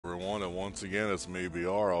everyone, and once again it's me,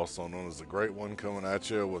 BR, also known as the Great One, coming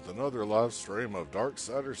at you with another live stream of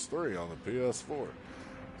Darksiders 3 on the PS4.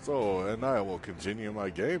 So, and I will continue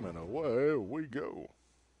my game, and away we go.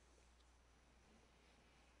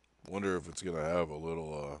 Wonder if it's going to have a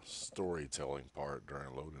little storytelling part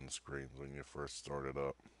during loading screens when you first start it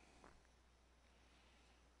up.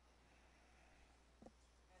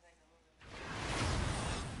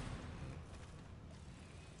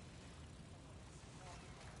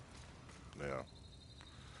 Yeah.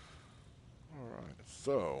 Alright,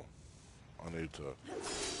 so I need to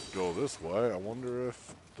go this way. I wonder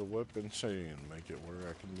if the weapon chain make it where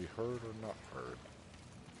I can be heard or not heard.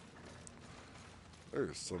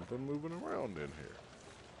 There's something moving around in here.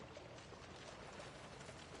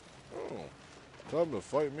 Oh, time to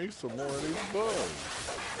fight me some more of these bugs.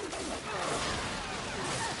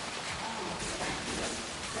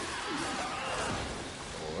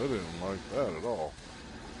 Oh, I didn't like that at all.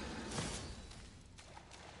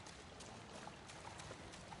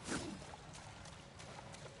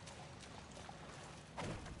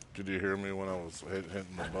 Did you hear me when I was hitting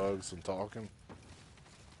the bugs and talking?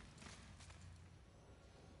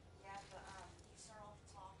 Yeah, but you started off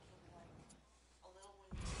talking like a little when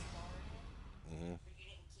you started, but you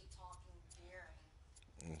didn't keep talking during.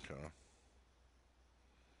 Okay.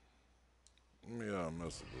 Yeah, I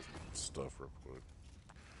messed with this stuff real quick.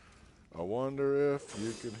 I wonder if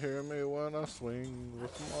you can hear me when I swing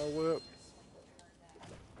with my whip.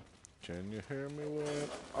 Can you hear me when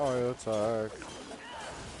I attack?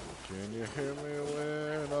 Can you hear me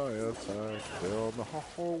when I attack? Down the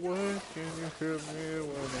hallway, can you hear me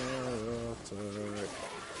when I attack?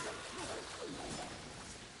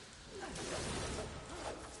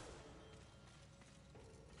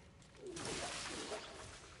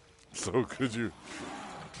 So could you...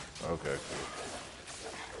 Okay, cool.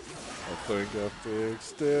 I think I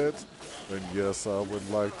fixed it. And yes, I would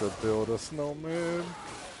like to build a snowman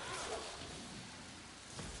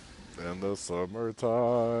in the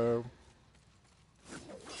summertime.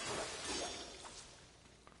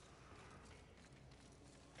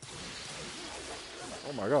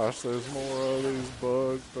 Oh my gosh, there's more of these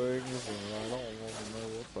bug things, and I don't want to know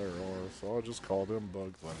what they are, so I'll just call them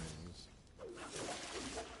bug things.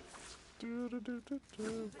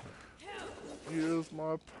 Use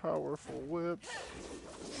my powerful whip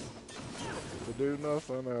to do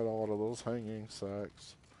nothing at all to those hanging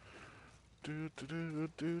sacks. Gonna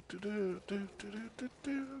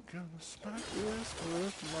smack this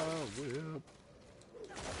with my whip.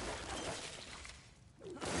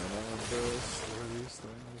 And I destroy these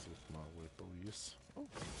things with my whip, oh yes. Oh,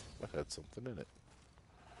 that had something in it.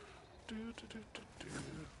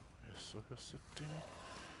 Yes, yes, it did.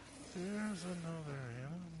 Here's another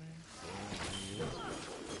enemy for me.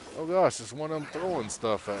 Oh gosh, it's one of them throwing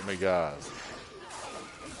stuff at me, guys.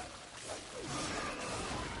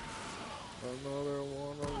 Another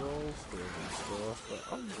one of those throwing stuff. But,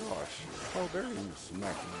 oh gosh, how dare you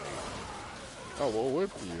smack me? I will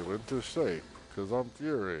whip you into shape, because I'm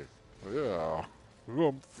Fury. Yeah,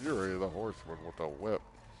 I'm Fury, the horseman with a whip.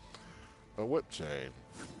 A whip chain.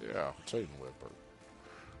 Yeah, chain whipper.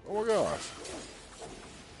 Oh my gosh.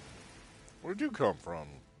 Where'd you come from,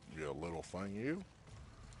 you little thing, you?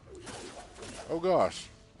 Oh gosh,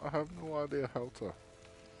 I have no idea how to...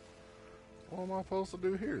 What am I supposed to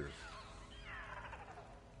do here?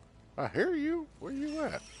 I hear you. Where you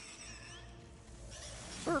at?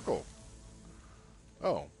 Circle.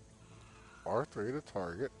 Oh. R3 to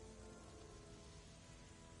target.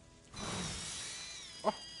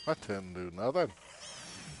 Oh, I didn't do nothing.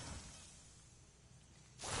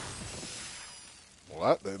 Well,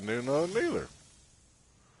 that didn't do nothing either.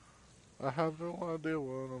 I have no idea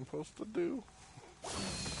what I'm supposed to do.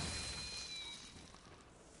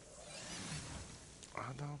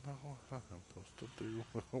 I don't know what I'm supposed to do.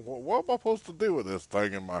 What am I supposed to do with this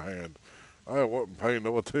thing in my hand? I wasn't paying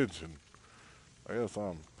no attention. I guess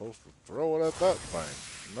I'm supposed to throw it at that thing.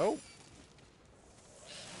 Nope.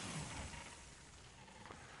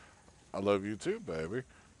 I love you too, baby.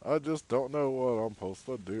 I just don't know what I'm supposed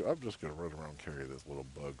to do. I'm just going to run around and carry this little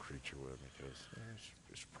bug creature with me because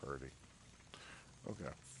it's pretty.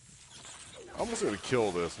 Okay. I'm just going to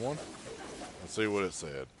kill this one and see what it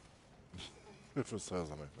said. If it says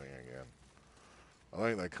anything again. I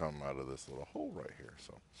think they come out of this little hole right here.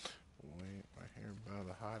 So, wait right here by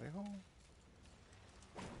the hidey hole.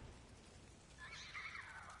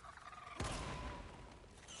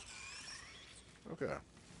 Okay.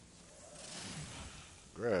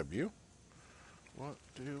 Grab you. What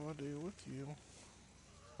do I do with you?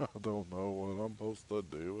 I don't know what I'm supposed to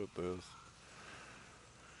do with this.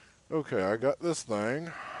 Okay, I got this thing.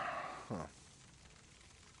 Huh.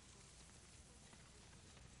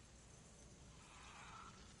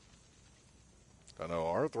 I know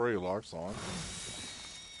R3 locks on.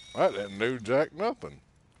 I didn't do jack nothing.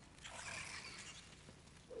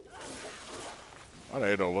 I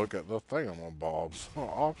need to look at the thingamabobs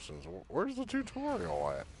options. Where's the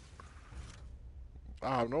tutorial at?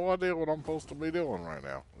 I have no idea what I'm supposed to be doing right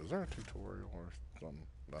now. Is there a tutorial or something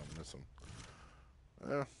that I'm missing?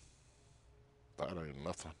 Yeah, that ain't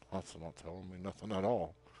nothing. That's not telling me nothing at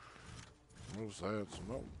all. Move sets,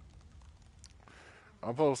 no.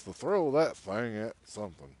 I'm supposed to throw that thing at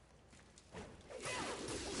something.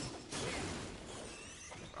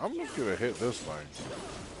 I'm just gonna hit this thing.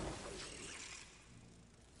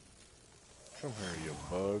 Come here, you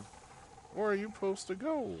bug. Where are you supposed to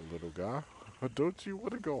go, little guy? Don't you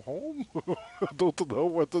want to go home? I don't know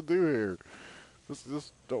what to do here.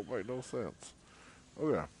 This don't make no sense.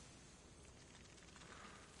 Okay.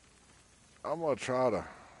 I'm gonna try to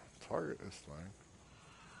target this thing.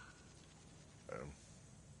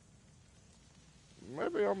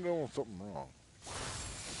 Maybe I'm doing something wrong.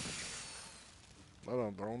 I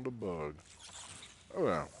done thrown the bug.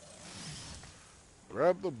 Okay.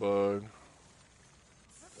 Grab the bug.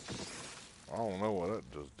 I don't know what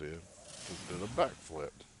that just did. Just did a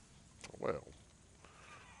backflip. Well.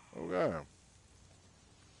 Okay.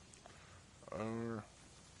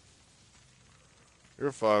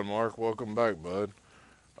 You're fine, Mark. Welcome back, bud.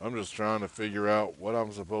 I'm just trying to figure out what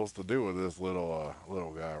I'm supposed to do with this little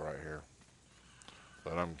guy right here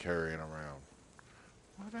that I'm carrying around.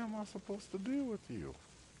 What am I supposed to do with you?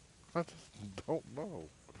 I just don't know.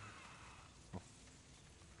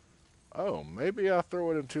 Oh, maybe I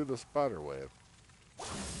throw it into the spider web.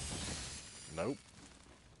 Nope.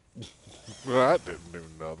 That didn't do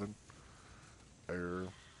nothing. Error.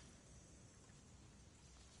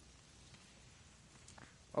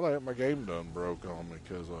 I think my game done broke on me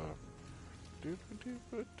because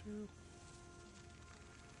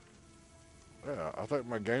yeah, I think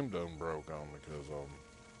my game done broke on me because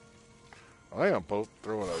I think I'm supposed to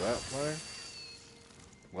throw it at that thing.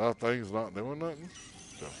 Well, that thing's not doing nothing.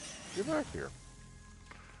 So get back here.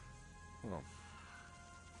 Oh.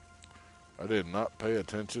 I did not pay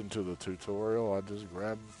attention to the tutorial. I just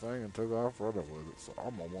grabbed the thing and took off running with it. So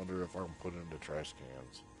I'm gonna wonder if I can put it into trash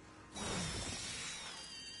cans.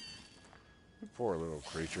 You poor little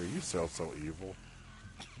creature. You sound so evil.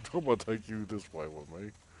 I'm gonna take you this way with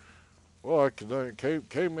me. Well, I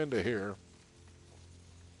came into here.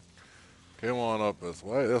 Came on up this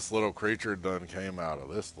way. This little creature done came out of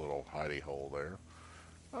this little hidey hole there.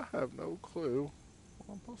 I have no clue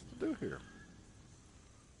what I'm supposed to do here.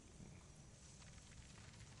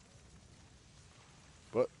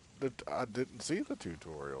 But I didn't see the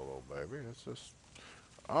tutorial though, baby. It's just,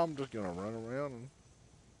 I'm just gonna run around and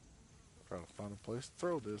try to find a place to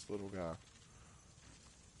throw this little guy.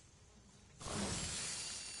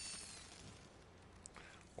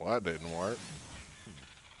 Well, that didn't work.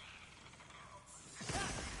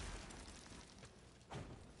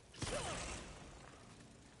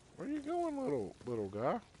 Where you going, little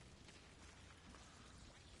guy?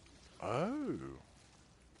 Oh.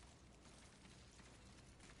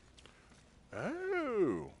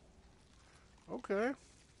 Oh. Okay.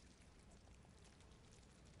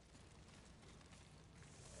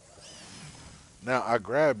 Now I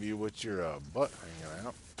grab you with your butt hanging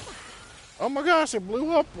out. Oh my gosh, it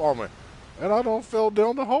blew up on me. And I don't fell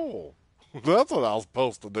down the hole. That's what I was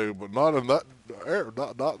supposed to do, but not in that air,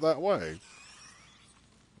 not that way.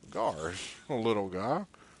 Gosh, little guy.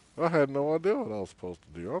 I had no idea what I was supposed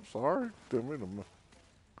to do. I'm sorry. Didn't mean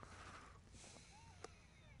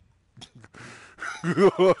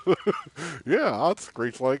to. Yeah, I'd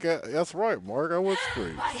screech like that. That's right, Mark. I would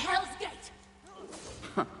screech. By Hell's Gate!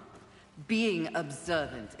 Being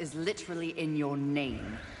observant is literally in your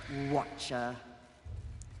name, Watcher.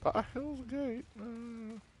 Hell's Gate.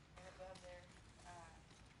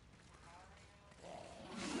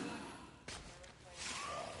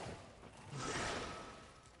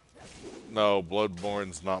 No,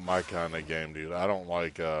 Bloodborne's not my kind of game, dude. I don't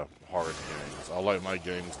like hard games. I like my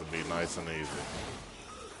games to be nice and easy.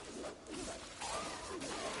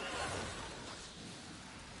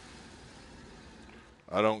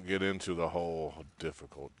 I don't get into the whole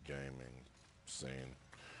difficult gaming scene.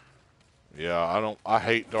 Yeah, I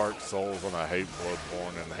hate Dark Souls and I hate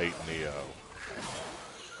Bloodborne and hate Neo.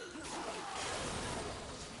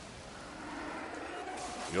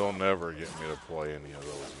 You'll never get me to play any of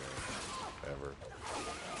those games. Ever.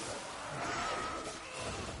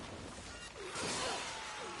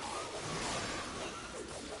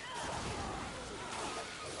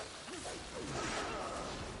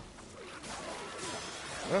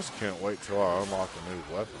 I just can't wait till I unlock a new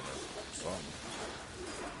weapon or something.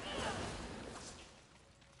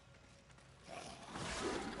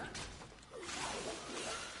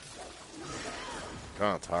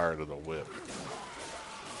 Kind of tired of the whip.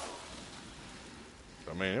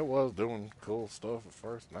 I mean, it was doing cool stuff at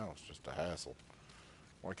first. Now it's just a hassle.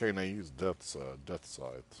 Why can't they use death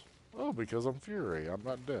sides? Oh, because I'm Fury. I'm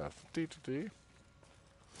not death. T.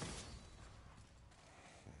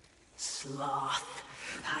 Sloth.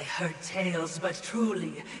 I heard tales, but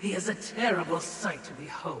truly, he is a terrible sight to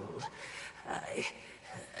behold. I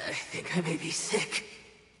think I may be sick.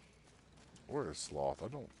 Where is Sloth? I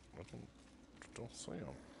don't see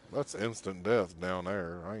him. That's instant death down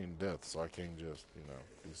there. I ain't death, so I can't just,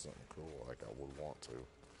 do something cool like I would want to.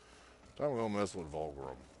 So I'm gonna mess with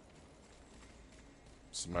Vulgrim.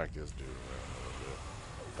 Smack his dude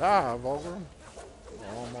around a little bit. Vulgrim!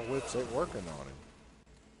 All my wits ain't working on him.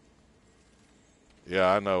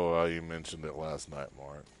 Yeah, I know you mentioned it last night,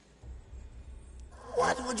 Mark.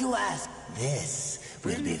 What would you ask? This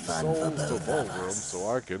will be fun for Souls to both of Vulgrim us. so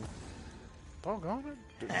I can... Doggone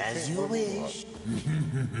it. As you wish. Need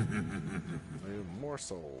more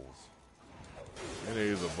souls. He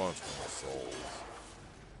needs a bunch more souls.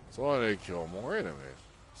 So I need to kill more enemies.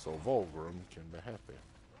 So Vulgrim can be happy.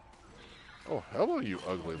 Oh, hello, you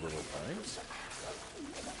ugly little things.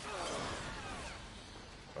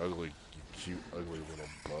 Ugly, cute, ugly little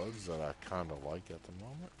bugs that I kind of like at the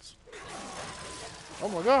moment. Oh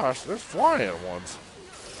my gosh, there's flying ones.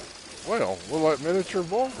 Well, we're like miniature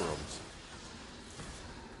Vulgrims.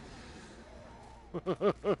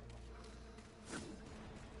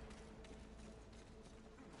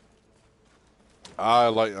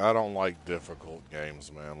 I don't like difficult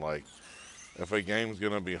games, man. Like, if a game's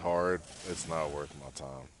gonna be hard, it's not worth my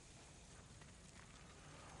time.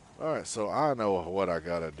 Alright, so I know what I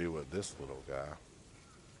gotta do with this little guy.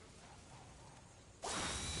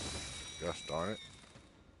 Gosh darn it.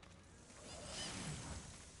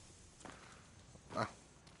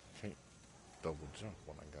 Can't double jump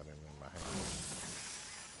when I got him in my hand.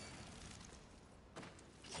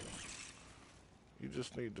 You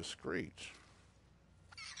just need to screech.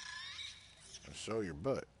 And show your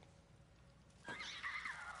butt.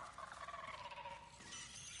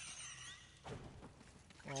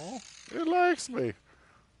 Oh, it likes me.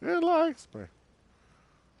 It likes me.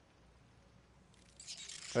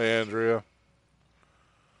 Hey, Andrea.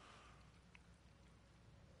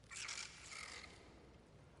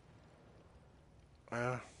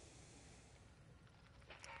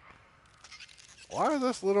 Why is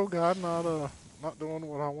this little guy not doing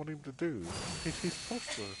what I want him to do? He's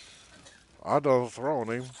supposed to. I done thrown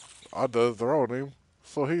him.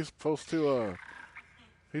 So he's supposed to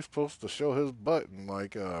show his butt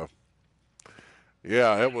and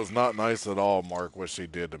yeah, it was not nice at all, Mark, what she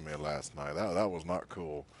did to me last night. That was not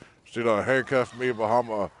cool. She done handcuffed me behind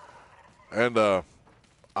my, and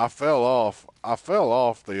I fell off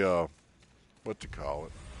the what you call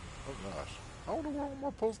it? Oh gosh, I wonder where am I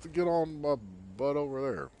supposed to get on my butt over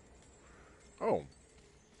there? Oh,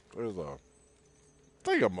 there's a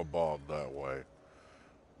thingamabob that way.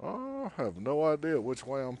 I have no idea which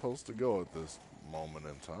way I'm supposed to go at this moment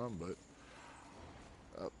in time, but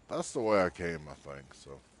that's the way I came, I think.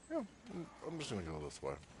 So, yeah, I'm just going to go this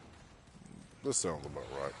way. This sounds about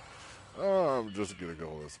right. I'm just going to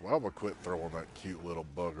go this way. I'm going to quit throwing that cute little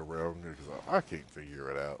bug around here because I can't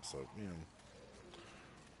figure it out. So,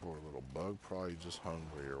 poor little bug, probably just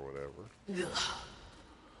hungry or whatever.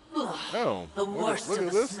 Oh, The worst look of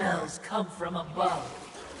at the this smells come from above.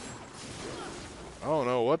 I don't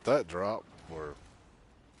know what that dropped for.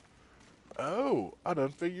 Oh, I done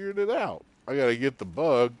figured it out. I gotta get the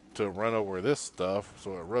bug to run over this stuff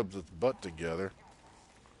so it rubs its butt together.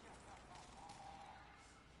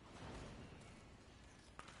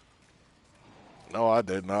 No, I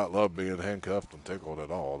did not love being handcuffed and tickled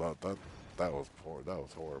at all. That was poor. That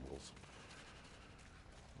was horrible.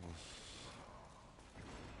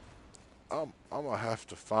 I'm gonna have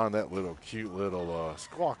to find that little cute little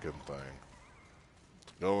squawking thing.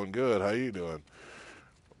 It's going good. How you doing?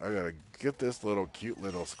 I gotta get this little cute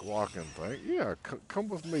little squawking thing. Yeah, come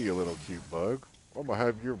with me, you little cute bug. I'm gonna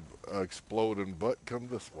have your exploding butt come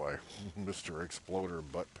this way, Mr. Exploder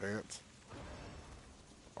Butt Pants.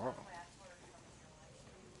 Oh.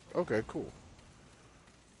 Okay, cool.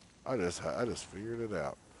 I just figured it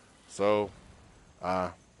out. So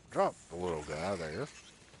I dropped the little guy there.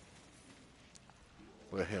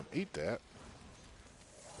 Let him eat that.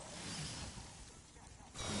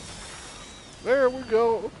 There we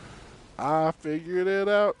go. I figured it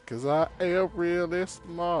out because I am really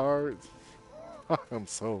smart. I'm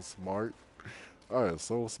so smart. I am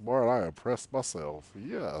so smart, I impressed myself.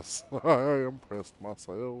 Yes, I impressed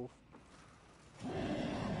myself.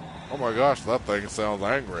 Oh my gosh, that thing sounds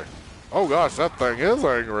angry. Oh gosh, that thing is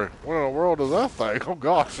angry. What in the world is that thing? Oh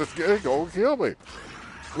gosh, it's gonna kill me.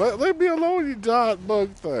 Leave me alone, you giant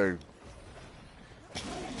bug thing.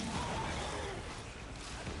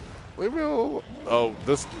 Leave me alone. Oh,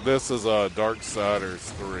 this is Darksiders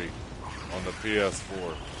 3 on the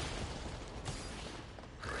PS4.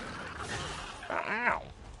 Ow!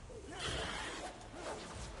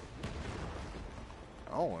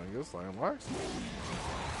 I don't think this thing likes me.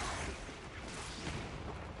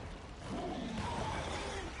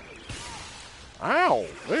 Ow!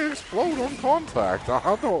 They explode on contact.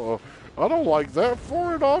 I don't like that.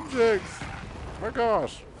 Foreign objects. My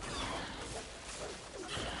gosh.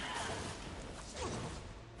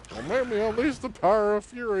 Well, make me unleash the power of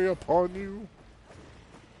fury upon you.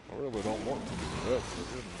 I really don't want to do that,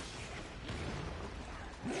 for goodness.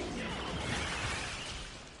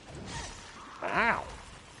 Ow!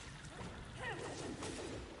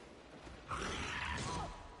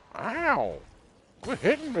 Ow! Quit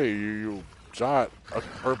hitting me, you giant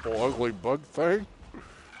purple ugly bug thing.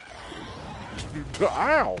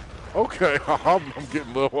 Ow! Okay, I'm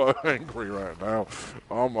getting a little angry right now.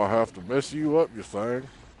 I'm gonna have to mess you up, you thing.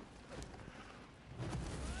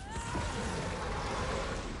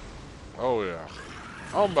 Oh yeah.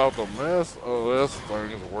 I'm about to mess this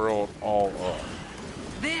thing's world all up.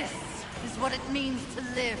 This is what it means to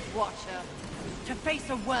live, Watcher. To face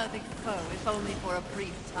a worthy foe, if only for a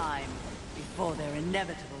brief time, before their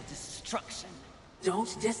inevitable destruction.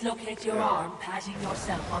 Don't dislocate your arm patting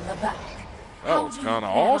yourself on the back. That was kind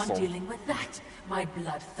of How awesome. do you plan on dealing with that, my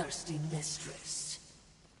bloodthirsty mistress?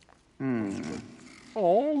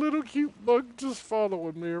 Oh, little cute bug just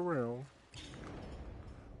following me around.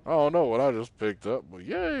 I don't know what I just picked up, but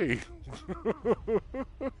yay!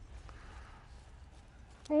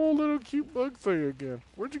 Oh, little cute bug thing again.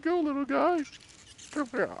 Where'd you go, little guy? Come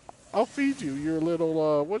here. I'll feed you your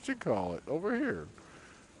little, what you call it? Over here.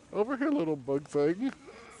 Over here, little bug thing.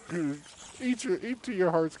 Eat to your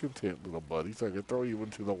heart's content, little buddy, so I can throw you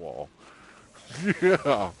into the wall.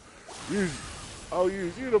 Yeah. I'll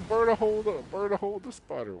use you to burn a hole the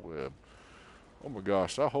spider web. Oh my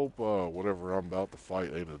gosh, I hope whatever I'm about to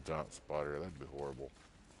fight ain't a giant spider. That'd be horrible.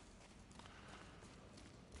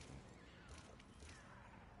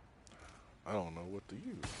 I don't know what to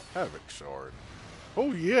use. Havoc shard.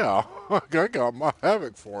 Oh yeah, I got my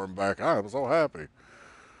Havoc form back. I am so happy.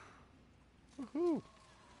 Woohoo.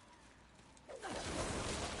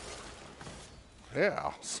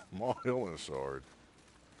 Yeah, small healing shard.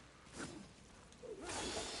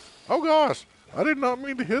 Oh gosh, I did not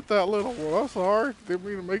mean to hit that little one. I'm sorry. Didn't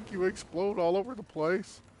mean to make you explode all over the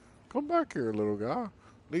place. Come back here, little guy.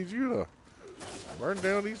 Need you to burn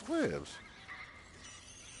down these webs.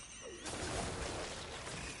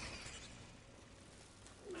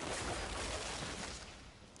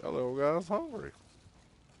 That little guy's hungry.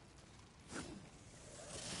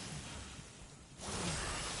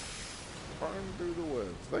 Burn through the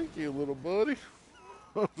webs. Thank you, little buddy.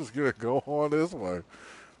 I'm just gonna go on this way.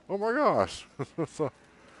 Oh my gosh. So,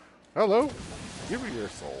 hello. Give me your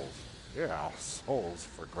souls. Yeah, souls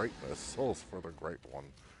for greatness. Souls for the great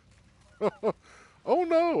one. Oh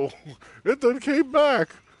no! It done came back.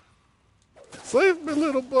 Save me,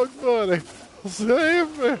 little bug buddy.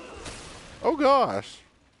 Save me. Oh gosh.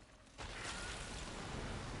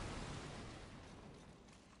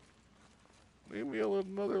 Leave me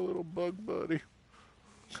another little bug buddy.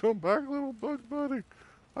 Come back, little bug buddy.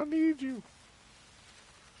 I need you.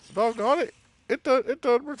 Doggone it. It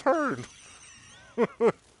done returned.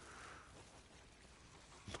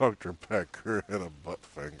 Dr. Pecker and a butt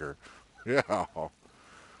finger. Yeah. Oh,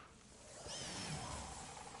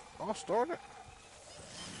 darn it.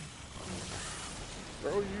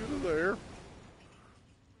 Throw you to there.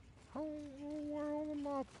 How in the world am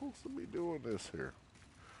I supposed to be doing this here?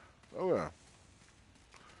 Oh yeah.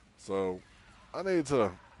 So, I need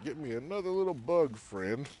to get me another little bug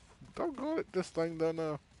friend. Doggone it, this thing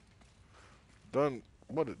done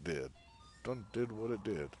what it did. Done did what it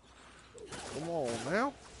did. Come on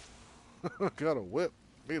now. Got a whip.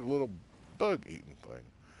 Need a little bug eating thing.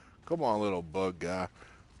 Come on, little bug guy.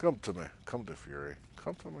 Come to me. Come to Fury.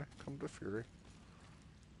 Come to me. Come to Fury.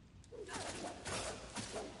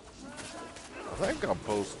 I think I'm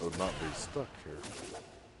supposed to not be stuck here.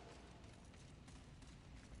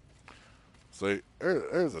 See,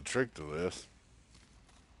 there's a trick to this.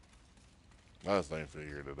 I just ain't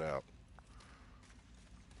figured it out.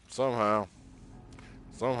 Somehow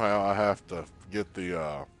I have to get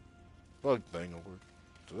the bug thing over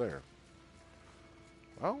to there.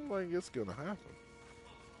 I don't think it's gonna happen.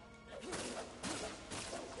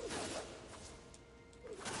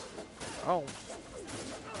 Oh,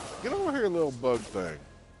 get over here, little bug thing.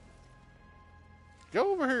 Get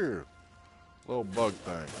over here, little bug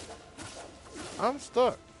thing. I'm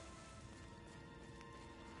stuck.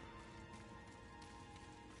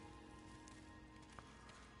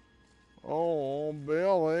 Oh,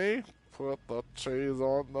 Billy, put the cheese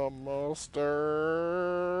on the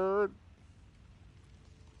mustard.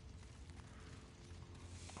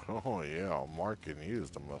 Oh, yeah, Mark can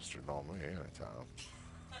use the mustard on me anytime.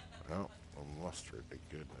 Oh, the mustard, to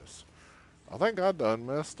goodness. I think I done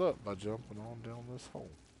messed up by jumping on down this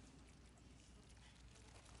hole.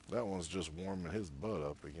 That one's just warming his butt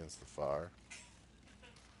up against the fire.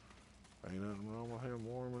 Ain't nothing wrong with him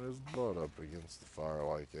warming his butt up against the fire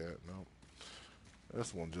like that. Nope.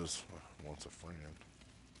 This one just wants a friend.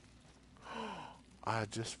 I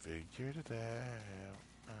just figured it out.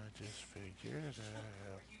 I just figured it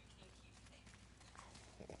out.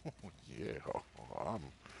 Yeah,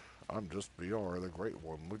 I'm just BR, the great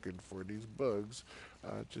one, looking for these bugs.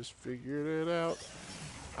 I just figured it out.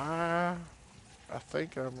 I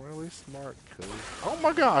think I'm really smart, cause oh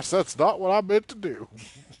my gosh, that's not what I meant to do.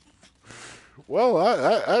 Well,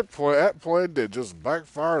 that plan did just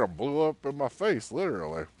backfire and blew up in my face,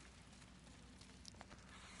 literally.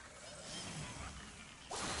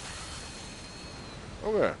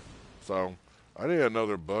 Okay, so I need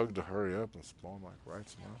another bug to hurry up and spawn like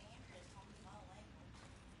right now.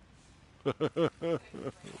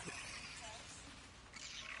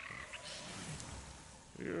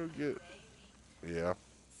 You get, yeah.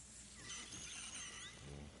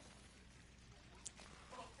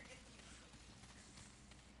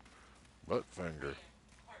 Butt finger.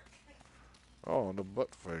 Oh, the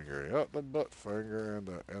butt finger. Yep, the butt finger and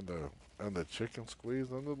the chicken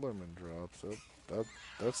squeeze and the lemon drops.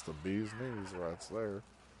 That's the bee's knees right there.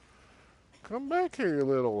 Come back here, you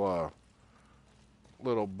little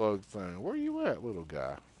bug thing. Where you at, little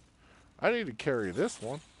guy? I need to carry this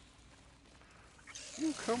one.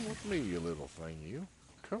 You come with me, you little thing. You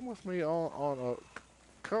come with me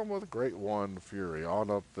come with Great One Fury on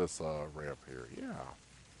up this ramp here. Yeah.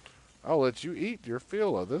 I'll let you eat your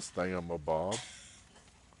fill of this thingamabob.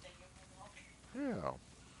 Yeah.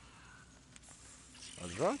 I'll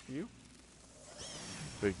drop you.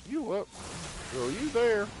 Pick you up. Throw you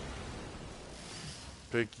there.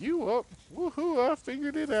 Pick you up. Woohoo, I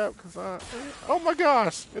figured it out because oh my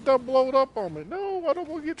gosh, it done blowed up on me. No, I don't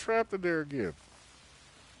want to get trapped in there again.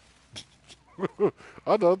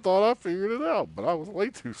 I done thought I figured it out, but I was way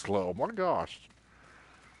too slow. My gosh.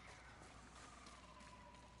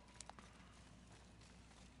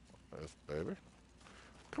 Yes, baby.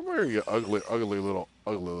 Come here, you ugly little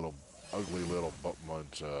butt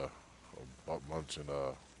munching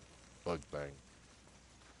bug thing.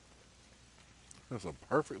 That's a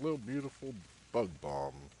perfect little beautiful bug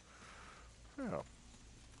bomb. Yeah.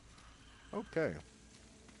 Okay.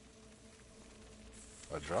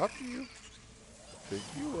 I drop you, pick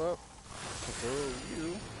you up, throw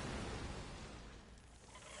you,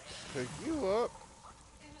 pick you up.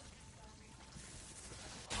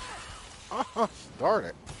 Ah, darn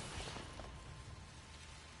it.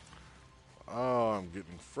 Oh, I'm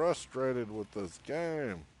getting frustrated with this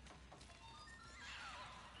game.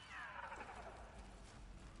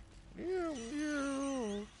 You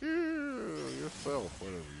yourself,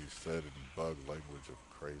 whatever you said in bug language of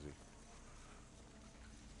crazy.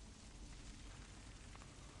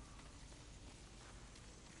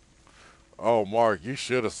 Oh, Mark, you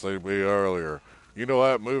should have seen me earlier. You know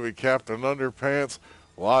that movie Captain Underpants?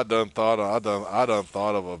 Well, I done thought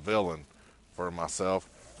of a villain for myself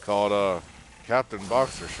called Captain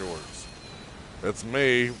Boxer Shorts. It's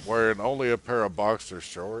me wearing only a pair of boxer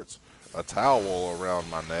shorts, a towel around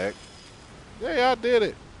my neck. Yeah, I did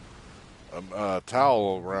it. A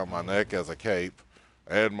towel around my neck as a cape,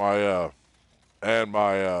 and my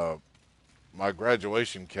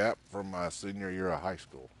graduation cap from my senior year of high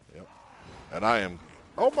school. Yep. And I am,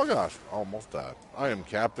 oh my gosh, almost died. I am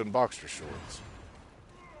Captain Boxer Shorts.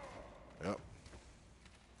 Yep.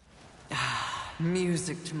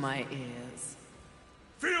 Music to my ears.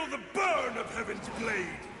 Feel the burn of heaven's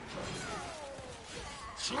blade!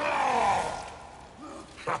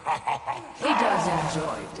 He does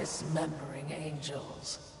enjoy dismembering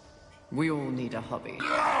angels. We all need a hobby.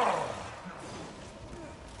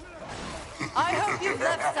 I hope you've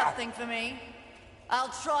left something for me.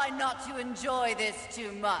 I'll try not to enjoy this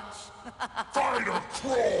too much. Find a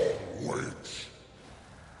crawl, witch!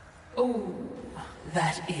 Oh,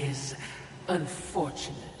 that is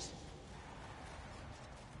unfortunate.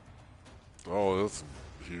 Oh,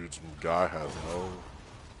 huge guy has no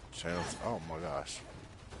chance. Oh my gosh.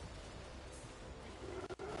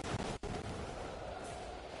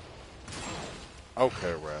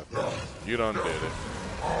 Okay, Wrath. You done did it.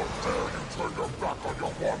 How dare you turn your back on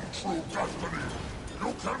your one true destiny?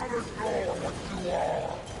 You cannot ignore what you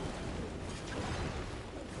are!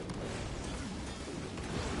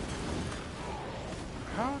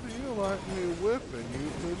 How do you like me whipping you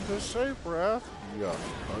into shape, Wrath? Yeah.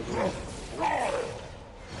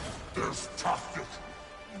 This tactic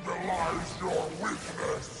belies your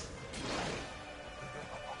weakness!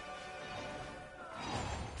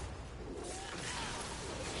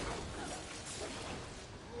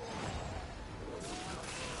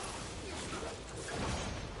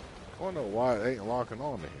 I don't know why it ain't locking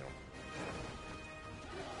on to him.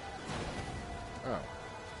 Oh.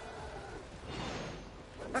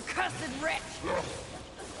 Accursed wretch!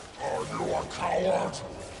 Are you a coward?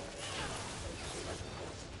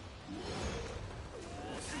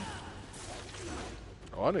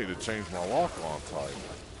 Oh, I need to change my lock-on type.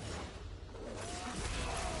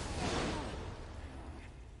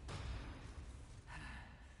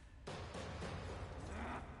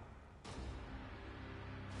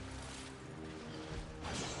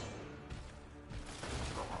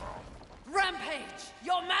 Rampage!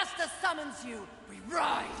 Your master summons you! We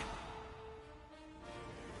ride!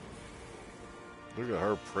 Look at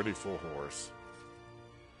her pretty full horse.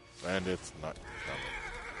 And it's not coming.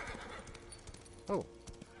 Oh.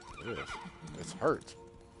 It is. It's hurt.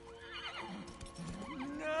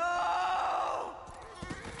 No!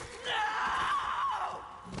 No!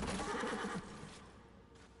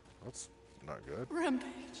 That's not good.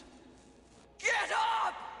 Rampage! Get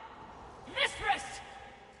up! Mistress!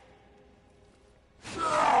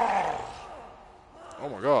 Oh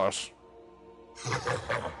my gosh.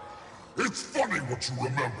 It's funny what you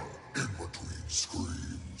remember in between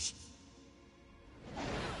screams.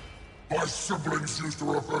 My siblings used to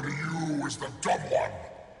refer to you as the dumb one.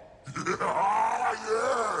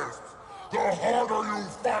 Yes! The harder you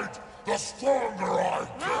fight, the stronger I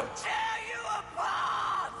get! I'll tear you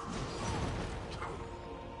apart!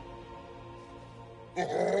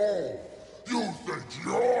 Oh, you think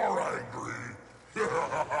you're angry?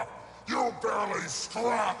 You barely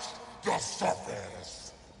scratched the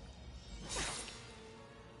surface!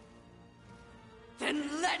 Then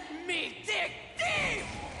let me dig deep!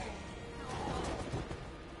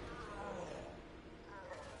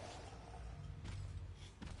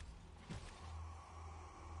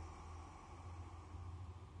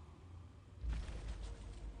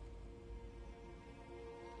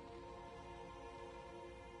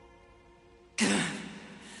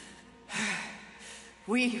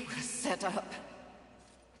 We were set up.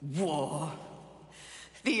 War.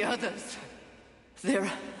 The others. There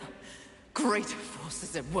are greater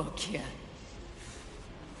forces at work here.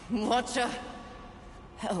 Watcher,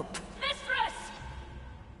 help. Mistress!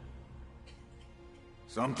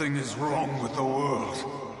 Something is wrong with the world.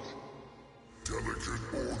 Delicate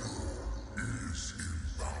order is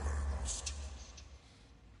imbalanced.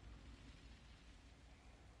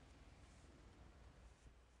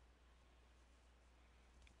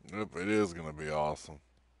 Yep, it is gonna be awesome.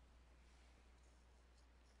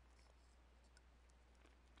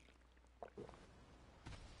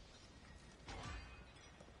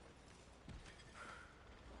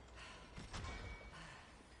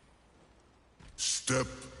 Step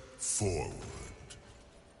forward.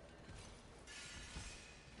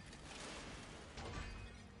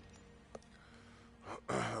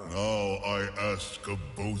 Now I ask of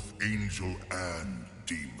both angel and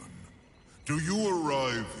demon. Do you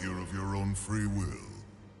arrive here of your own free will?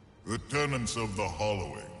 The tenets of the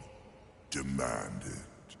Hollowing demand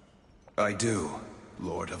it. I do,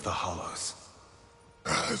 Lord of the Hollows.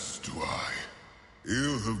 As do I.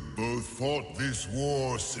 You have both fought this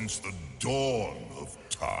war since the dawn of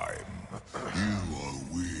time. You are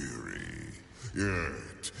weary.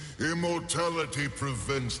 Yet, immortality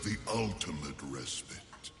prevents the ultimate respite.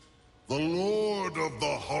 The Lord of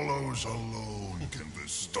the Hollows alone can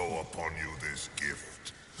bestow upon you this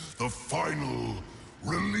gift. The final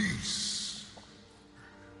release.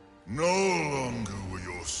 No longer will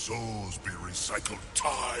your souls be recycled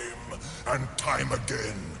time and time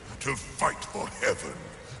again to fight for heaven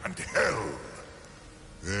and hell.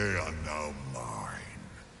 They are now mine.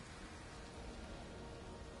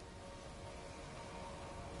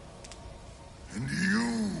 And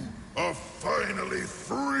you are finally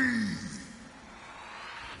free!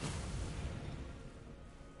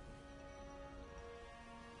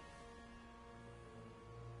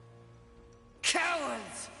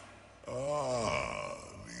 Cowards! Ah,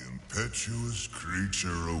 the impetuous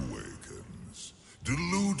creature awakens.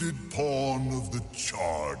 Deluded pawn of the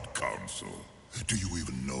Charred Council. Do you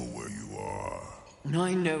even know where you are?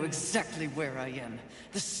 I know exactly where I am.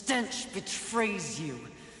 The stench betrays you.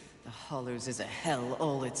 The Hollows is a hell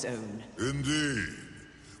all its own. Indeed.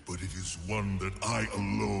 But it is one that I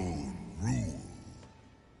alone rule.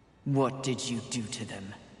 What did you do to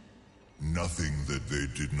them? Nothing that they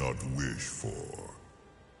did not wish for.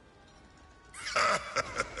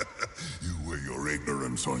 You wear your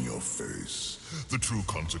ignorance on your face. The true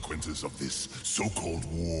consequences of this so-called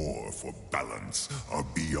war for balance are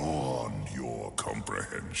beyond your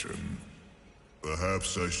comprehension.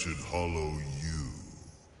 Perhaps I should hollow you.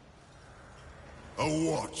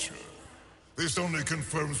 A watcher. This only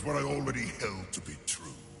confirms what I already held to be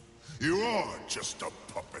true. You are just a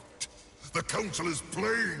puppet. The Council is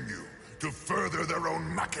playing you to further their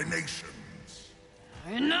own machinations.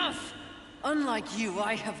 Enough! Unlike you,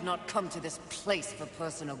 I have not come to this place for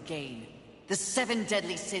personal gain. The 7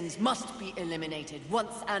 deadly sins must be eliminated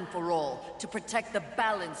once and for all to protect the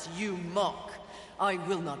balance you mock. I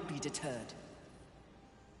will not be deterred.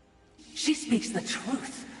 She speaks the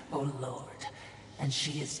truth, O Lord, and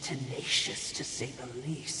she is tenacious to say the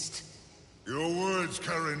least. Your words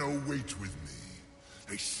carry no weight with me.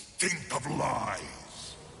 They stink of lies.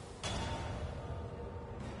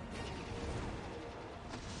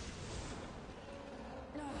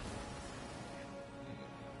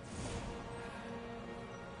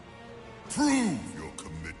 Prove your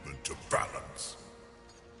commitment to balance.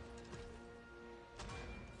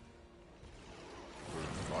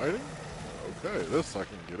 Fighting? Okay, this I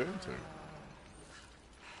can get into.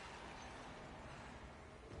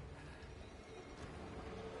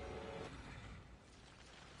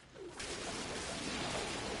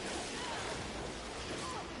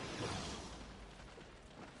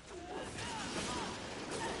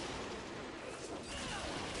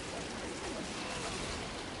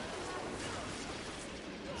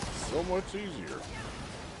 So much easier.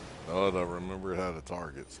 Now that I remember how to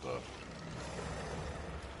target stuff.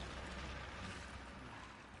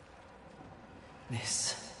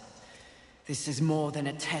 This is more than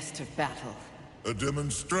a test of battle. A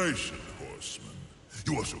demonstration, horseman.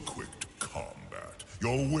 You are so quick to combat.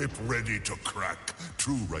 Your whip ready to crack.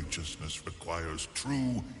 True righteousness requires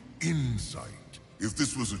true insight. If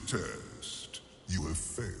this was a test, you have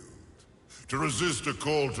failed. To resist a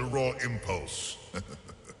call to raw impulse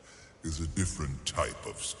is a different type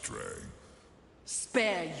of strength.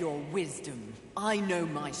 Spare your wisdom. I know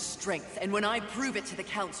my strength, and when I prove it to the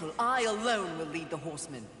Council, I alone will lead the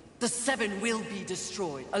Horsemen. The 7 will be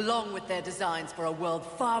destroyed, along with their designs for a world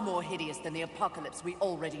far more hideous than the apocalypse we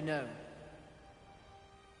already know.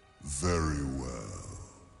 Very well.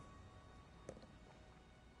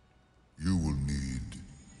 You will need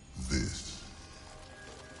this.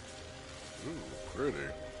 Ooh, pretty.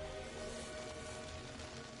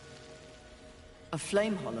 A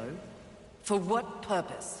flame hollow? For what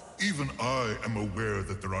purpose? Even I am aware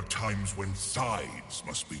that there are times when sides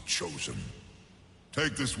must be chosen.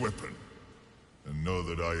 Take this weapon, and know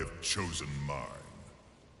that I have chosen mine.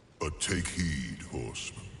 But take heed,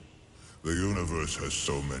 horseman. The universe has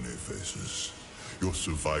so many faces. Your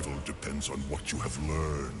survival depends on what you have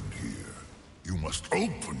learned here. You must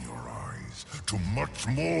open your eyes to much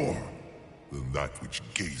more than that which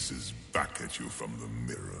gazes back at you from the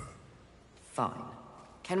mirror. Fine.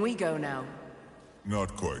 Can we go now?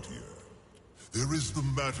 Not quite yet. There is the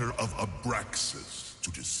matter of Abraxas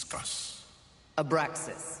to discuss.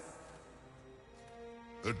 Abraxas.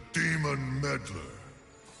 The demon meddler.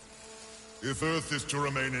 If Earth is to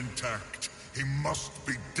remain intact, he must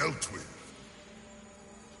be dealt with.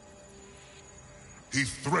 He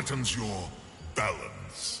threatens your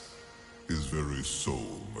balance. His very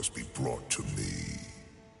soul must be brought to me.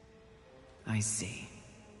 I see.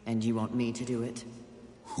 And you want me to do it?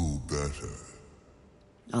 Who better?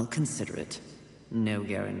 I'll consider it. No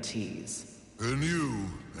guarantees. Then you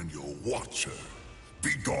and your watcher,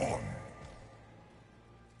 be gone.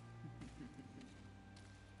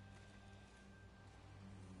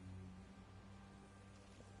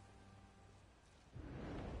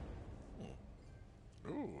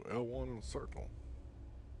 Ooh, L1 in circle.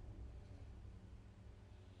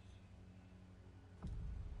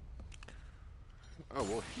 I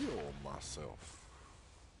will heal myself.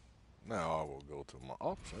 Now I will go to my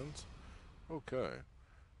options. Okay.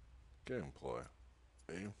 Gameplay.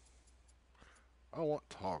 I want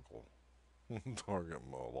toggle. Target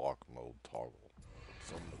mode, lock mode, toggle.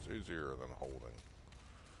 Something's easier than holding.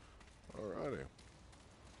 Alrighty.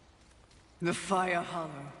 The Fire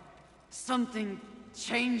Hollow. Something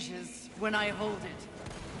changes when I hold it.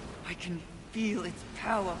 I can feel its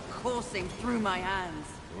power coursing through my hands.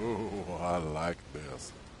 Ooh, I like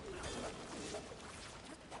this.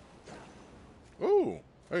 Ooh,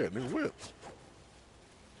 I got new whips.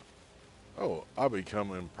 Oh, I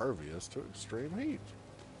become impervious to extreme heat.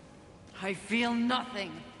 I feel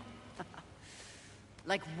nothing.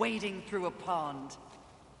 Like wading through a pond.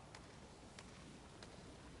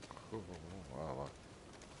 Ooh, I like.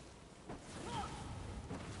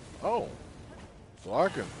 Oh, so I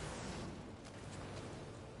can.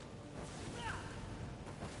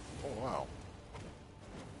 Oh, wow.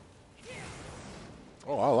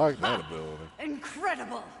 Oh, I like that ability.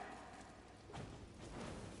 Incredible!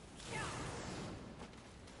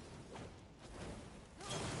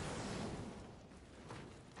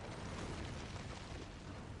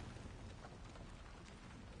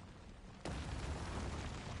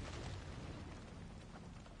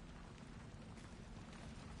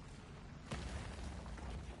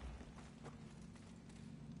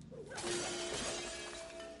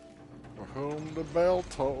 For whom the bell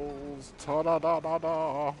tolls,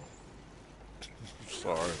 ta-da-da-da-da.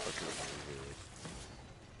 Sorry, I couldn't hear it.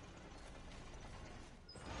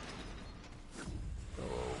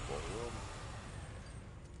 Hello, Bob.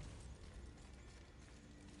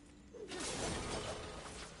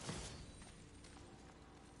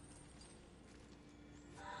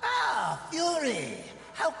 Ah, Fury!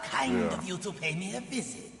 How kind Yeah. of you to pay me a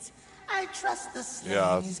visit. I trust the slaying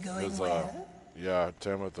Yeah, is going it's, well. yeah,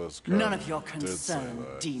 Timothy's None of your did say concern,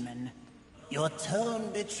 that. demon. Your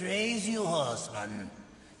tone betrays you, horseman.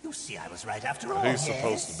 You see, I was right after all. He's yes?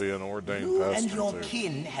 supposed to be an ordained You pastor, and your too.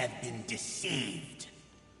 kin have been deceived.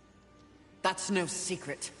 That's no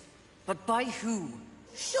secret. But by who?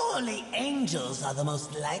 Surely angels are the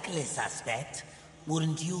most likely suspect.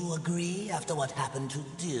 Wouldn't you agree after what happened to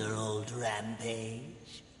dear old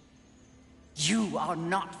Rampage? You are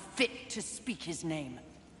not fit to speak his name.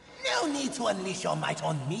 No need to unleash your might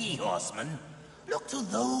on me, horseman. Look to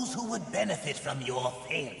those who would benefit from your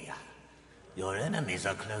failure. Your enemies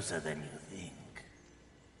are closer than you think.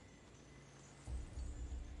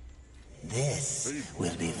 This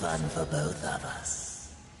will be fun for both of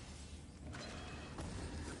us.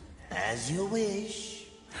 As you wish.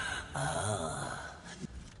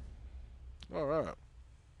 Alright.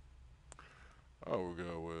 I will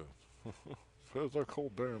go with physical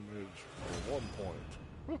damage for 1 point.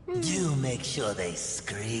 Do make sure they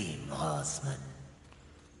scream, horseman.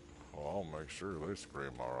 Oh, I'll make sure they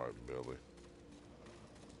scream alright, Billy.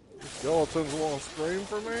 The skeletons want to scream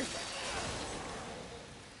for me?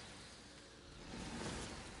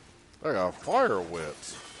 They got fire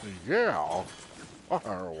whips. Yeah.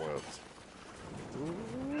 Fire whips.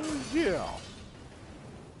 Ooh, yeah.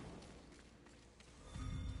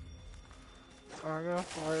 I got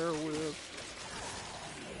fire whips.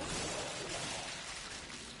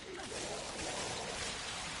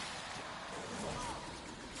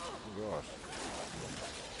 Oh gosh.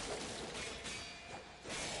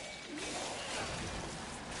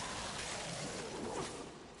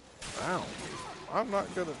 Ow. I'm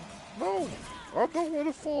not gonna. No! I don't want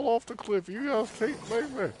to fall off the cliff. You guys can't make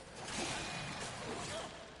me.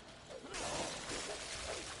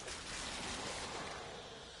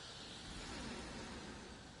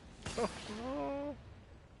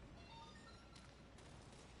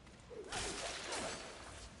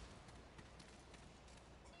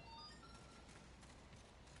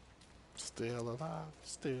 Still alive,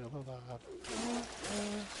 still alive.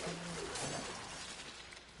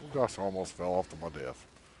 Oh gosh, I almost fell off to my death.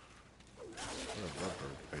 I better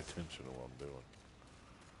pay attention to what I'm doing.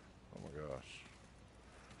 Oh my gosh.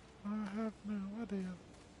 I have no idea.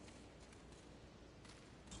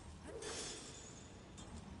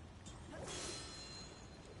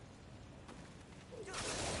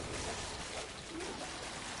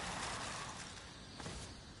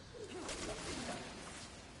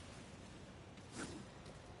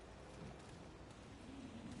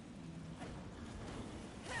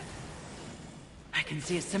 I can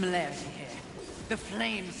see a similarity here. The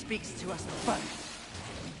flame speaks to us both.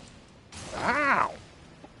 Ow!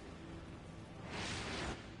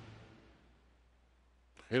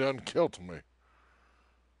 He done killed me.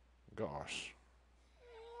 Gosh.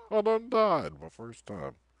 I done died my first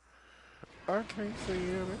time. I can't see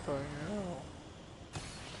anything else.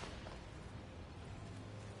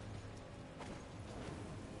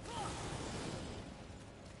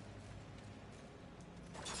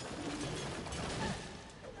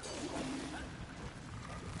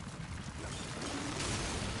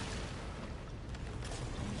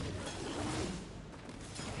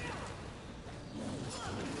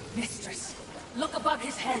 Mistress, look above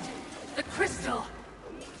his head. The crystal.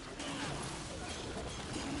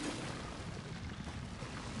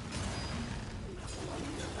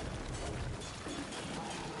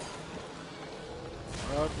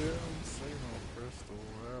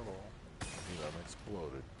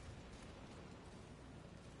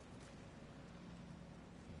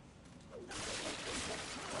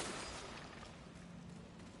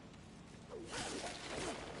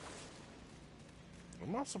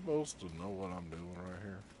 I supposed to know what I'm doing right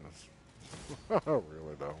here? 'Cause I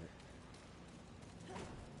really don't.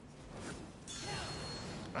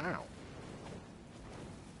 Ow.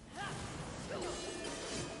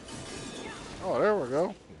 Oh, there we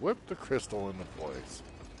go. Whip the crystal into place.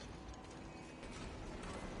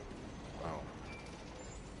 Wow.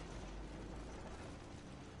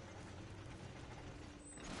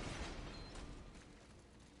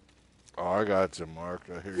 Oh, I got you, Mark.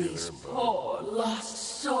 I hear you These there, bud. poor lost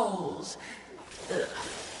souls. Ugh,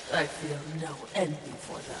 I feel no envy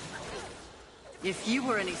for them. If you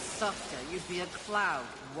were any softer, you'd be a cloud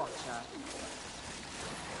watcher.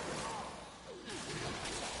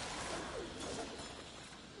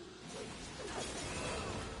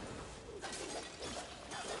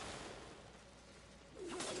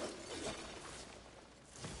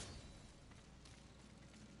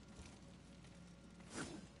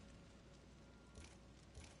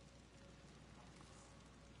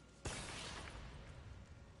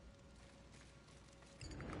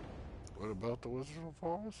 What about the Wizard of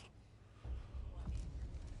Falls?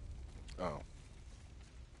 Oh.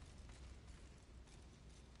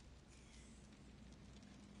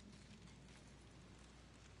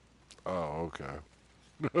 Oh, okay.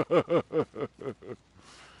 Oh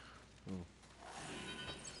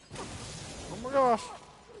my gosh.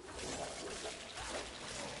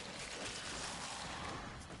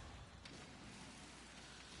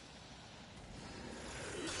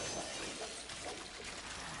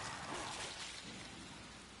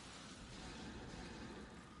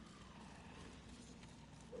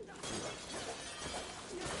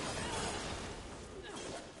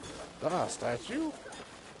 Die, statue.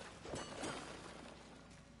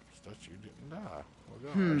 Statue didn't die. Oh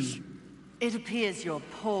gosh. It appears your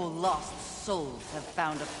poor lost souls have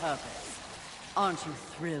found a purpose. Aren't you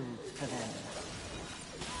thrilled for them?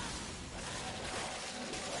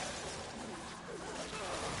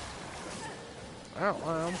 Ow,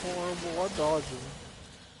 I'm horrible. I dodged him.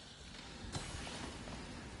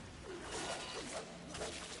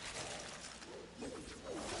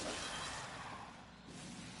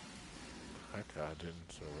 That guy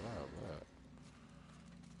didn't survive that.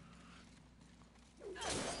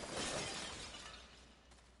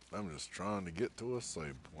 I'm just trying to get to a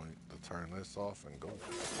save point to turn this off and go.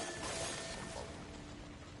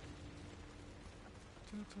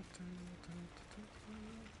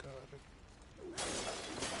 Got it.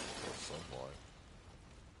 At some point.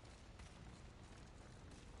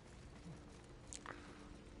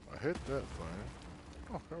 I hit that thing.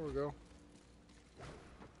 Oh, there we go.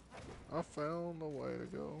 I found the way to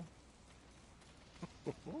go.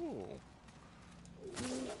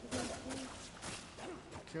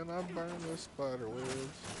 Can I burn this spider webs?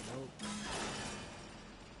 Nope.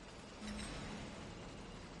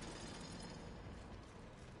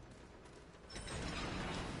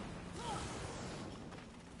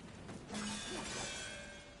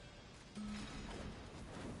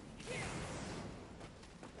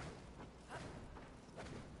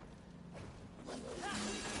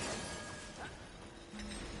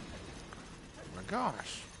 My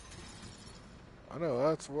gosh. I know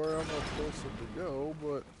that's where I'm supposed to go,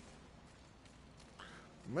 but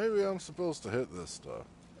maybe I'm supposed to hit this stuff.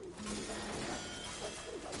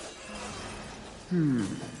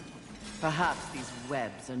 Perhaps these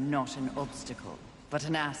webs are not an obstacle, but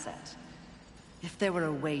an asset. If there were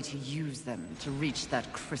a way to use them to reach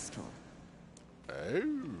that crystal. Oh.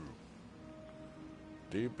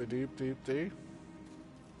 Deep, deep, deep, deep.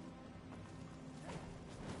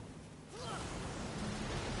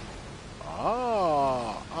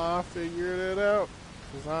 Ah, I figured it out.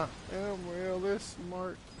 Because I am really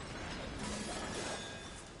smart.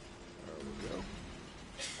 There we go.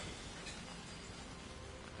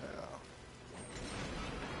 Yeah.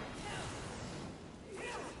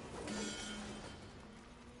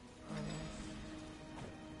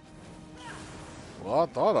 Well, I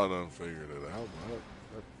thought I done figured it out, but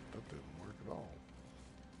that didn't work at all.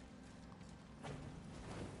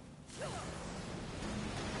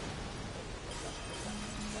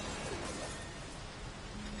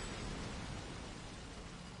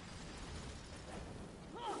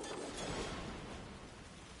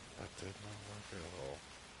 That did not work at all.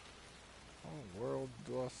 How in the world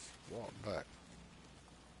do I swap back?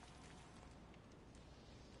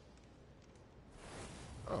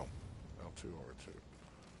 Oh, L2 or 2.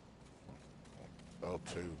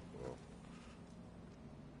 L2. Well,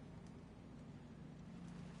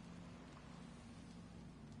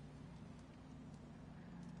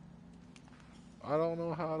 I don't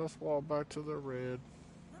know how to swap back to the red.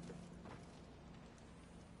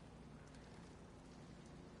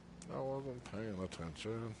 wasn't paying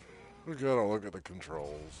attention. We gotta look at the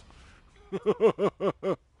controls.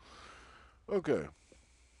 Okay.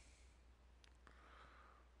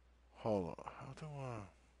 Hold on. How do I...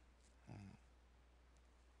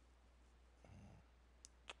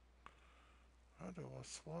 How do I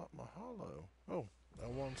swap my hollow? Oh,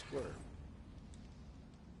 L1 square.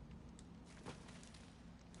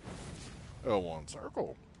 L1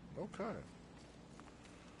 circle. Okay.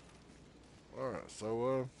 Alright,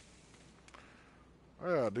 so, I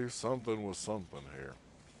gotta do something with something here.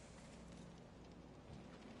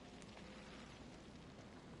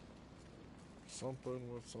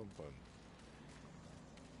 Something with something.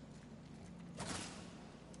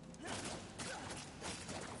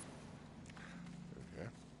 Okay.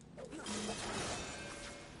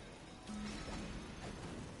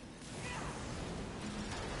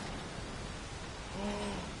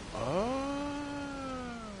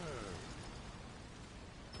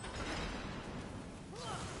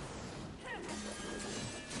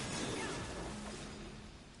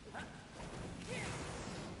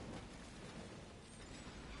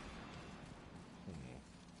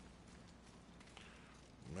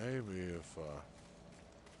 Maybe if I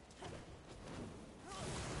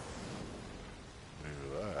do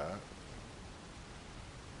that.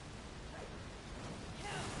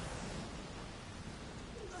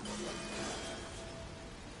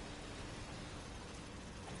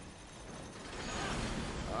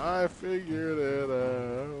 I figured it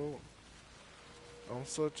out. I'm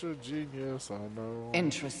such a genius, I know.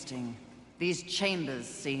 Interesting. These chambers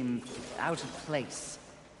seem out of place.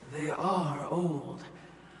 They are old.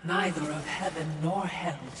 Neither of heaven nor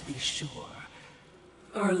hell, to be sure.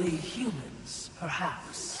 Early humans,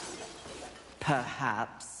 perhaps.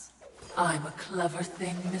 Perhaps. I'm a clever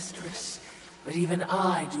thing, mistress, but even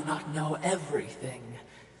I do not know everything,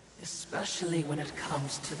 especially when it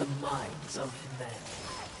comes to the minds of men.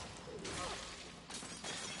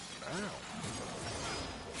 Ow.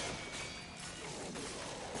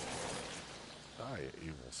 Hi,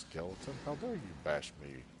 evil skeleton. How dare you bash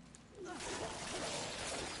me?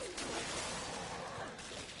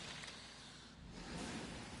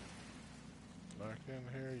 I can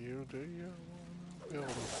hear you. Do you want to build a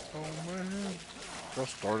snowman?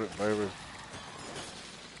 Just start it, baby.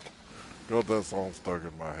 Got that song stuck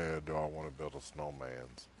in my head. Do I want to build a snowman?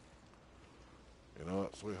 You know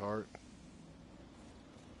what, sweetheart?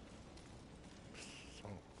 So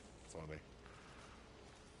funny.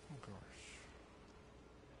 Oh gosh.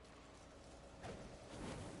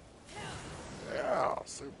 Yeah,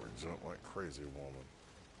 super jump like crazy woman.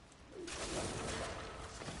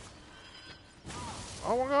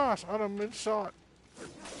 Oh my gosh, I done been shot.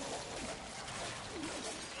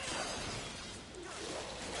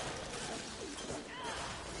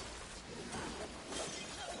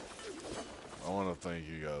 I want to thank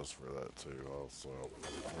you guys for that too. Also,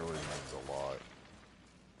 it really means a lot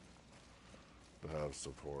to have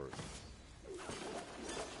support.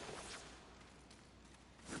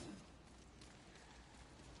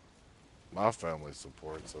 My family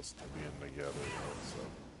supports us to being together, you know, so.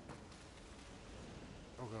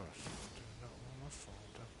 Oh gosh, I do not want to fall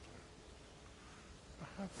down there. I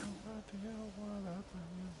have no idea what that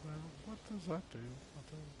thing is now. What does that do? I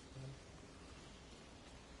don't know.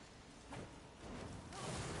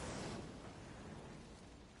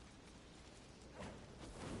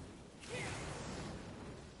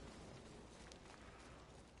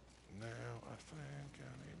 Now I think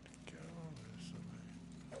I need to go this way.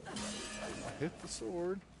 I hit the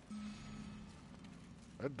sword.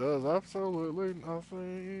 It does absolutely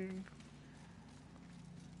nothing.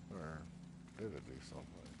 Or did it do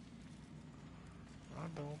something? I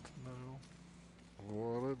don't know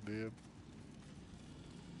what it did.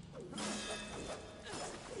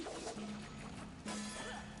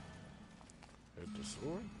 Hit the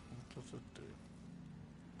sword? What does it do?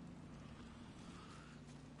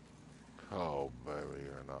 Oh, baby,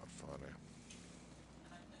 you're not funny.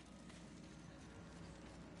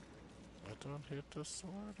 I don't hit the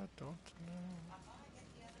sword, I don't know.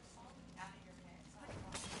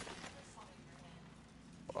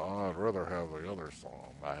 Oh, I'd rather have the other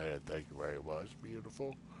song in my head. Thank you very much,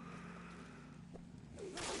 beautiful.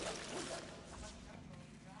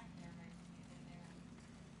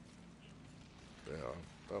 Yeah,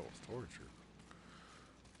 that was torture.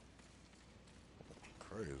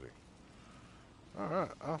 Crazy.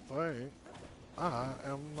 Alright, I think I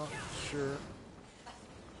am not sure.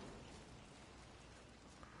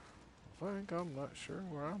 I think I'm not sure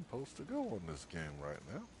where I'm supposed to go in this game right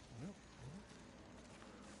now. Yep.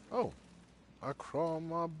 Oh, I crawl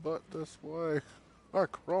my butt this way. I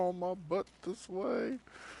crawl my butt this way.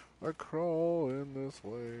 I crawl in this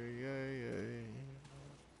way, yay, yay.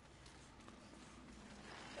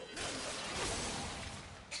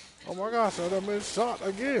 Oh my gosh, I done been shot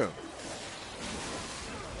again.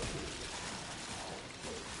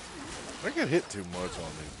 I get hit too much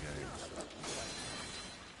on these games.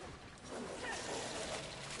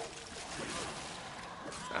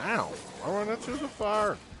 Ow! I run into the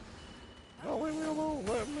fire. No, leave me alone.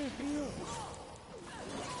 Let me heal.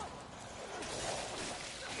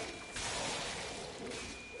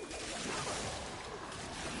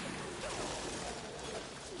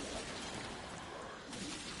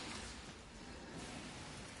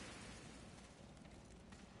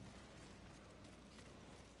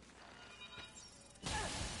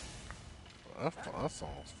 That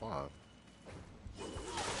song's fine.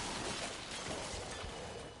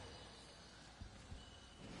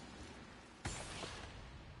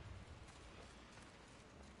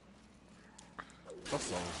 That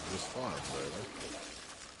song's just fine, baby.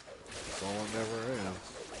 Song never ends.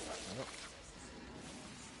 Yep.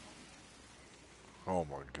 Oh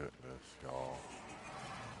my goodness, y'all.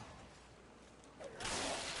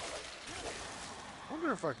 I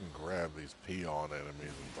wonder if I can grab these peon enemies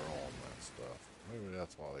and throw them that stuff. Maybe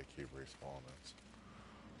that's why they keep respawning.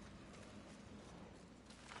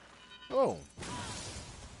 Oh!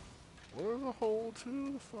 Where's the hole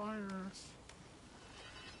to the fires?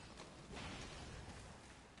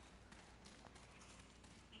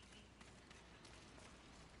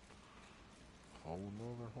 Whole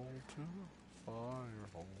another hole to the fire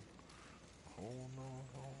hole. Whole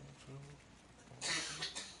another hole to the fire.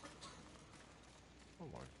 Oh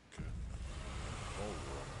my goodness.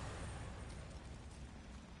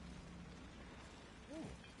 Oh,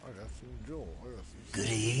 I got some jewel. I got some.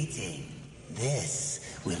 Greeting.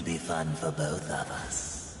 This will be fun for both of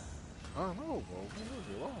us. I know, bro. There's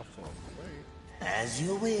a lot of fun for me. As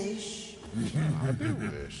you wish. I do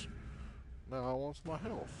wish. Now I want my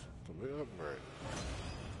health to be upgraded.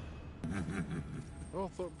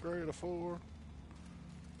 Health upgrade of 4.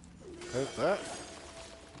 Hit that.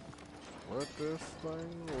 Let this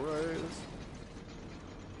thing raise.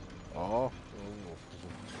 Oh,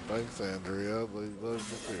 thanks, Andrea. Those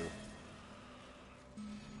are two.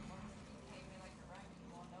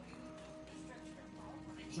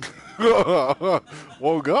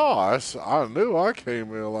 Well, gosh, I knew I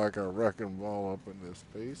came in like a wrecking ball up in this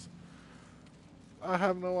piece. I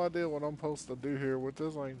have no idea what I'm supposed to do here with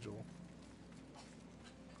this angel.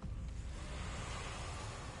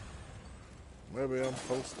 Maybe I'm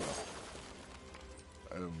supposed to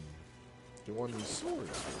do one of these swords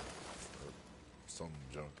or some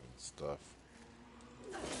junk and stuff.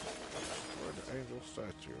 Where's the angel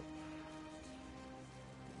statue?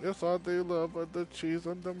 Yes, I do love the cheese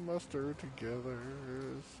and the mustard together.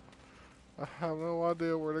 I have no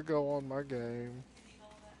idea where to go on my game.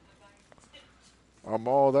 I'm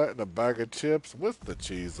all that in a bag of chips with the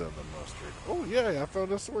cheese and the mustard. Oh, yeah, I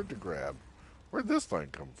found a sword to grab. Where'd this thing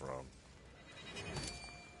come from?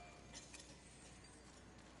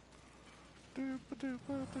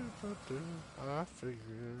 I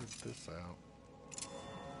figured this out.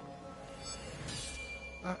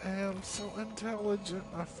 I am so intelligent,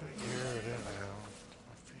 I figured it out.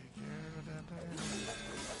 I figured it out.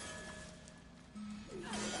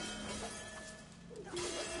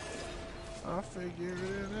 I figured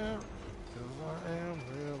it out, 'cause I am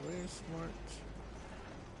really smart.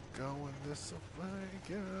 Going this way,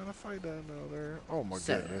 gotta fight another. Oh my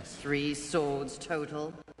goodness. 3 swords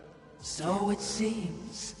total. So it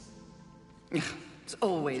seems. It's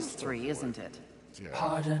always 3, isn't it? Yeah.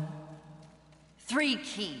 Pardon? 3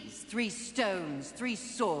 keys, 3 stones, 3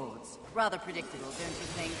 swords. Rather predictable, don't you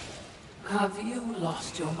think? Have you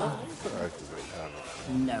lost your mind?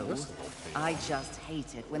 No. I just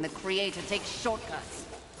hate it when the creator takes shortcuts.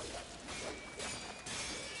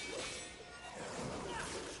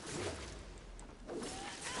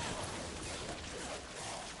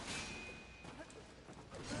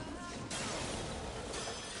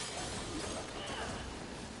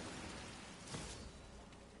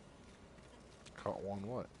 Caught one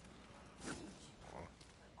what?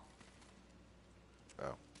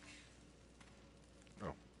 Oh.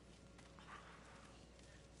 Oh.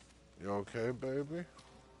 You okay, baby?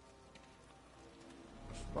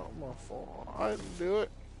 It's not my fault. I didn't do it.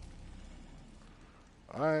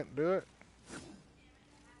 I didn't do it.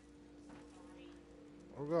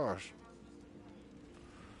 Oh gosh.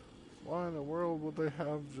 Why in the world would they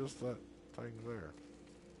have just that thing there?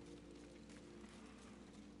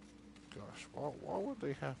 Gosh, why would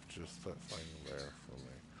they have just that thing there for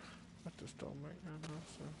me? That just don't make no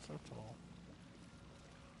sense at all.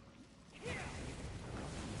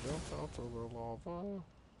 Jump out of the lava.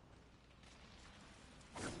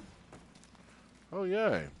 Oh,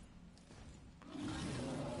 yay.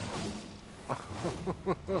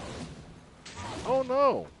 Oh,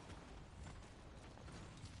 no.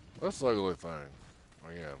 That's the ugly thing.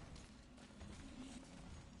 Again.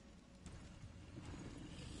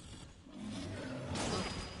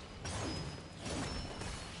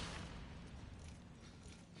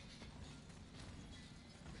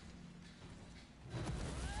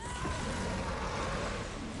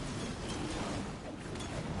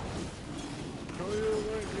 How do you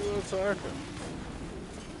think you attacking?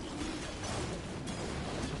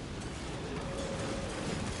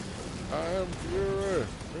 I am fury.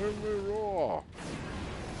 Hear me roar.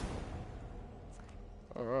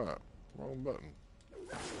 Alright. Wrong button.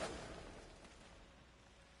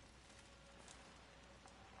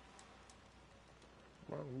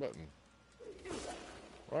 Wrong button.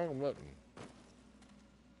 Wrong button.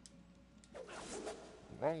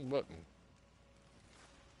 Wrong button.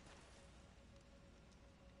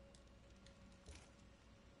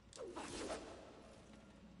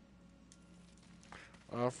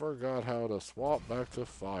 I forgot how to swap back to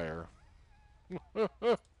fire.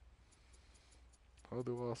 How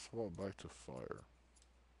do I swap back to fire?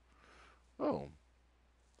 Oh.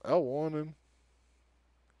 L1 and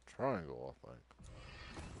triangle, I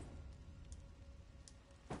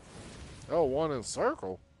think. L1 and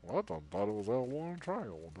circle? Well, I thought it was L1 and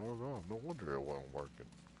triangle. Doggone, no wonder it wasn't working.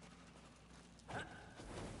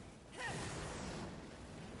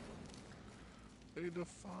 Need to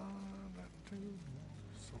find and do more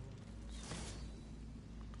swords.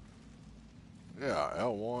 Yeah,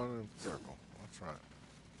 L1 and circle. That's right.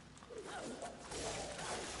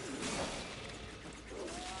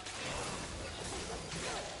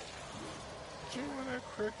 Give me that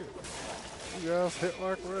cricket. You guys hit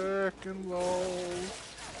like wrecking balls.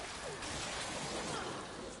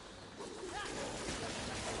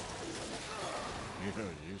 You know,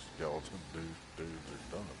 you skeleton dudes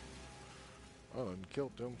are done. Oh, and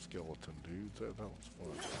killed them skeleton dudes. That was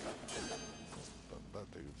fun. That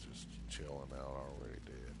dude's just chilling out already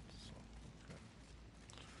dead. So, okay.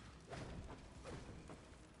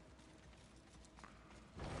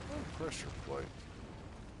 Oh, pressure plate.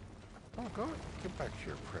 Oh, God. Get back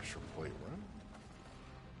here, pressure plate, man.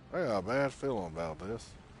 I got a bad feeling about this.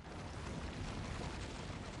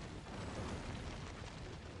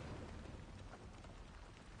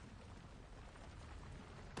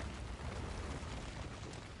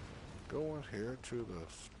 Go in here to the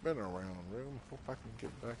spin around room. Hope I can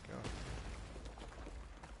get back out.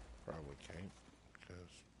 Probably can't,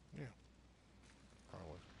 because, yeah.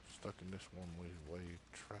 Probably stuck in this one-way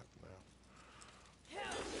trap now.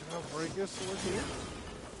 Can I break this sword here?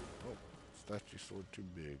 Oh, statue sword too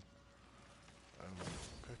big.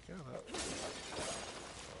 Pick that up. There's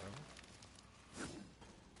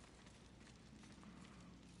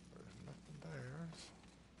nothing there.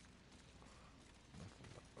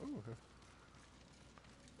 Nothing. Ooh.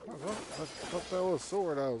 I thought that was a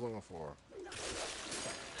sword I was looking for.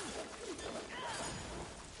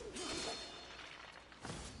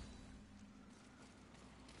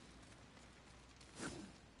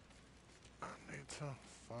 I need to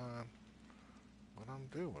find what I'm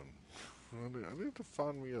doing. I need to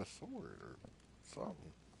find me a sword or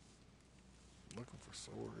something. Looking for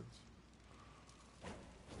swords.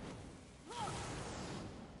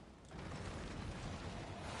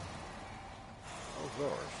 How's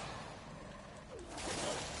yours?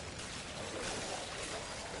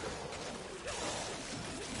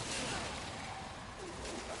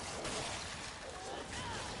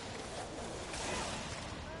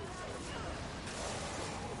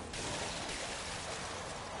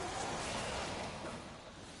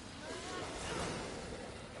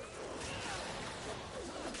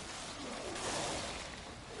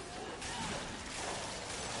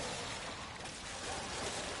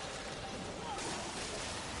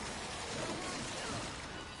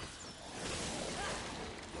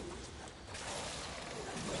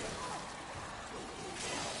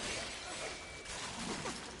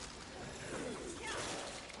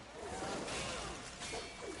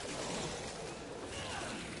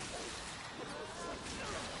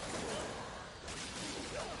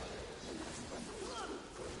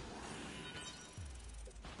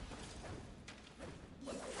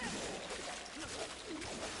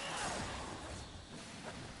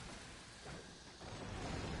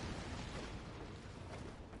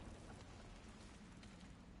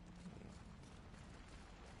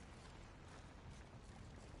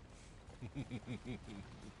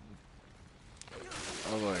 I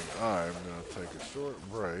think I'm going to take a short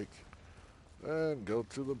break Then go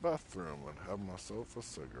to the bathroom and have myself a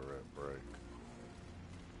cigarette break.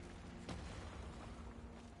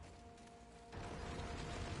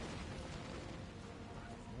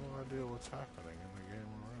 No idea what's happening in the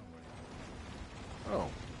game around me. Oh.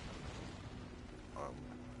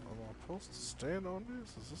 Am I supposed to stand on this?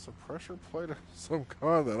 Is this a pressure plate of some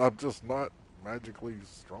kind that I'm just not magically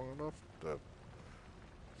strong enough to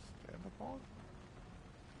stand upon?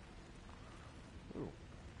 Ooh.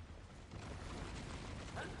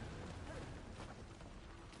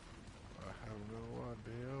 I have no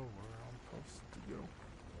idea where I'm supposed to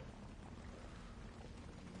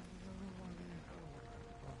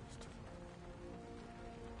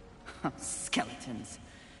go. Skeletons.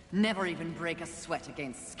 Never even break a sweat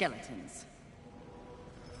against skeletons.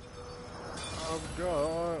 I've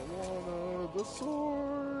got one of the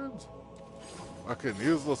swords. I can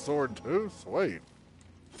use the sword too? Sweet.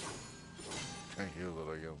 Can't use it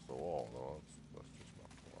against the wall though. That's just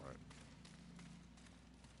not right.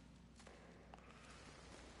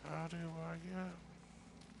 How do I get?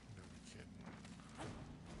 You're kidding.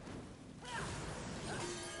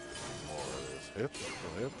 More of this hit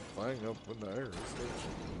the thing up in the air.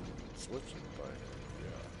 Switching thing.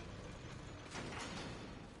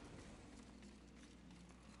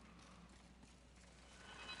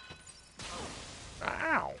 Yeah.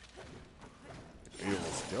 Ow!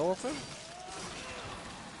 Evil skeleton?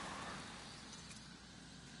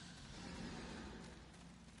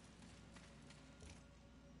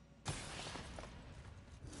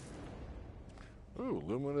 Ooh,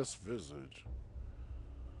 luminous visage.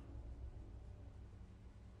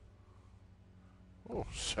 Oh,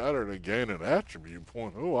 shatter to gain an attribute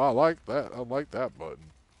point. Oh, I like that. I like that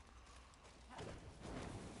button.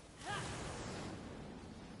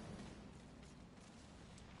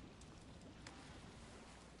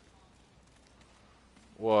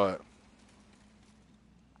 What?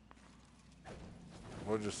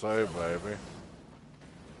 What'd you say, baby?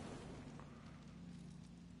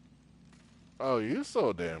 Oh, you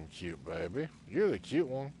so damn cute, baby. You're the cute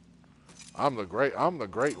one. I'm the great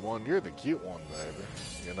one. You're the cute one, baby.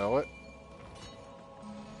 You know it?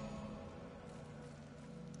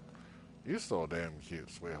 You so damn cute,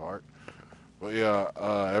 sweetheart. But yeah,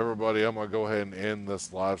 everybody, I'm gonna go ahead and end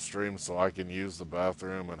this live stream so I can use the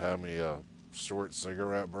bathroom and have me a short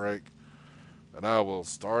cigarette break. And I will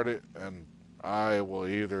start it, and I will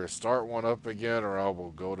either start one up again or I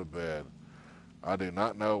will go to bed. I do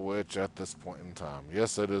not know which at this point in time.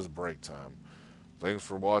 Yes, it is break time. Thanks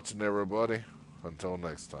for watching, everybody. Until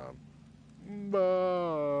next time. Bye.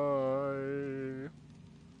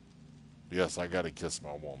 Yes, I gotta kiss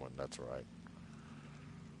my woman. That's right.